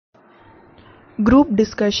Group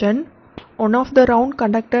discussion, one of the round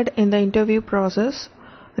conducted in the interview process.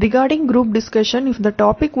 Regarding group discussion, if the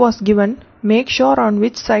topic was given, make sure on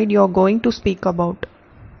which side you are going to speak about.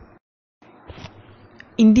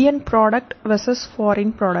 Indian product versus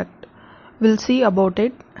foreign product. We'll see about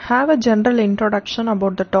it. Have a general introduction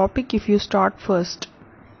about the topic if you start first.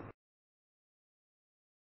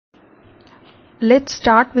 Let's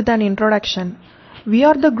start with an introduction. We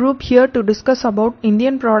are the group here to discuss about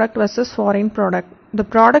Indian product versus foreign product. The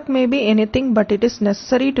product may be anything, but it is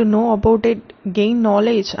necessary to know about it, gain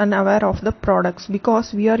knowledge and aware of the products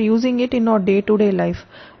because we are using it in our day-to-day life.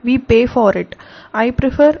 We pay for it. I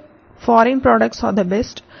prefer foreign products are the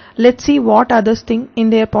best. Let's see what others think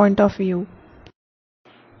in their point of view.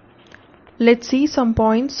 Let's see some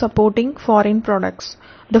points supporting foreign products.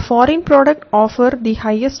 The foreign product offer the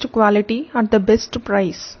highest quality at the best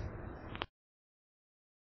price.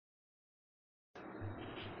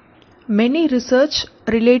 Many research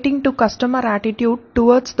relating to customer attitude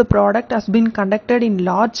towards the product has been conducted in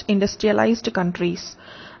large industrialized countries.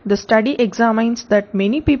 The study examines that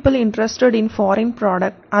many people interested in foreign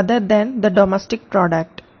product other than the domestic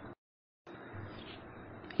product.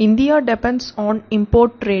 India depends on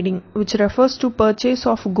import trading, which refers to purchase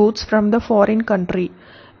of goods from the foreign country.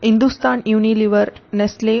 Hindustan Unilever,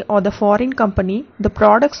 Nestle or the foreign company, the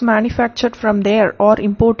products manufactured from there are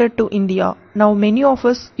imported to India. Now many of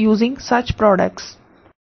us using such products.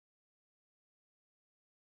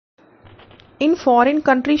 In foreign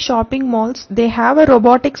country shopping malls, they have a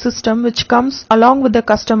robotic system which comes along with the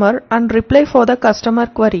customer and reply for the customer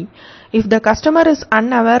query. If the customer is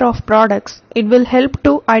unaware of products, it will help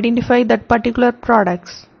to identify that particular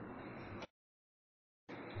products.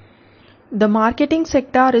 The marketing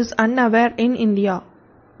sector is unaware in India.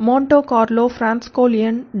 Monte Carlo,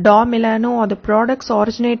 Francolian, Da Milano are the products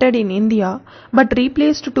originated in India but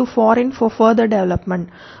replaced to foreign for further development.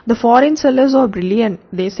 The foreign sellers are brilliant.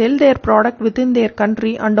 They sell their product within their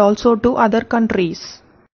country and also to other countries.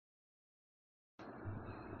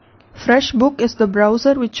 FreshBook is the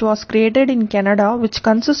browser which was created in Canada which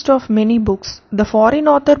consists of many books. The foreign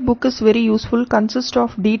author book is very useful, consists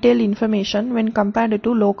of detailed information when compared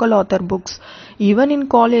to local author books. Even in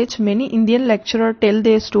college, many Indian lecturers tell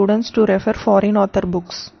their students to refer foreign author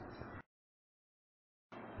books.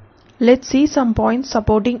 Let's see some points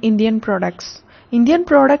supporting Indian products. Indian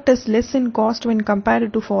product is less in cost when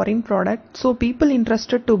compared to foreign product, so people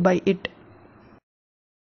interested to buy it.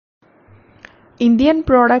 Indian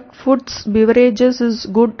product foods beverages is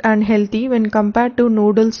good and healthy when compared to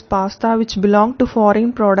noodles, pasta which belong to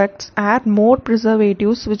foreign products add more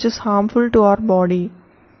preservatives which is harmful to our body.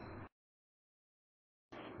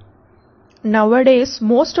 Nowadays,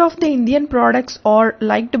 most of the Indian products are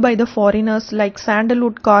liked by the foreigners like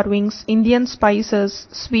sandalwood carvings, Indian spices,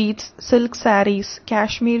 sweets, silk sarees,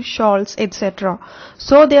 cashmere shawls, etc.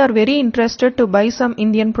 So they are very interested to buy some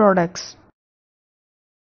Indian products.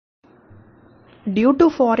 Due to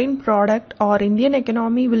foreign product, our Indian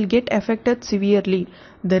economy will get affected severely.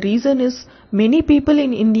 The reason is many people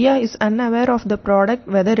in India is unaware of the product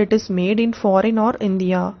whether it is made in foreign or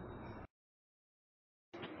India.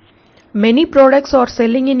 Many products are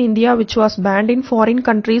selling in India which was banned in foreign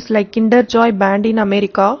countries like Kinder Joy banned in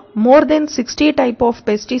America. More than 60 type of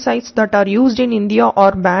pesticides that are used in India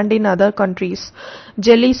are banned in other countries.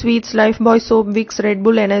 Jelly, sweets, Lifebuoy soap, Vicks, Red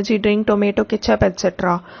Bull energy drink, tomato ketchup,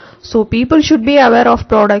 etc. So people should be aware of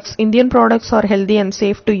products. Indian products are healthy and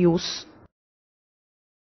safe to use.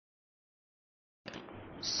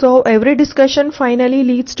 So every discussion finally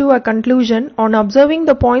leads to a conclusion. On observing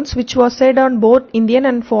the points which were said on both Indian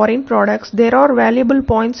and foreign products, there are valuable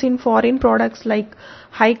points in foreign products like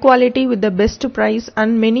high quality with the best price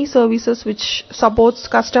and many services which supports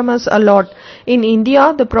customers a lot. In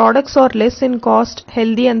India, the products are less in cost,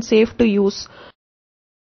 healthy and safe to use.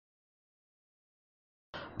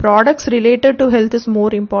 Products related to health is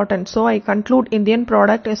more important, so I conclude Indian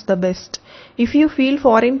product is the best. If you feel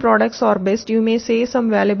foreign products are best, you may say some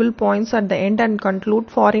valuable points at the end and conclude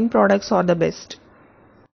foreign products are the best.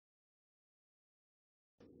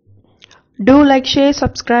 Do like, share,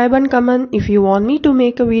 subscribe and comment. If you want me to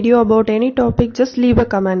make a video about any topic, just leave a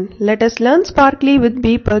comment. Let us learn sparkly with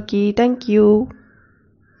BePerky. Thank you.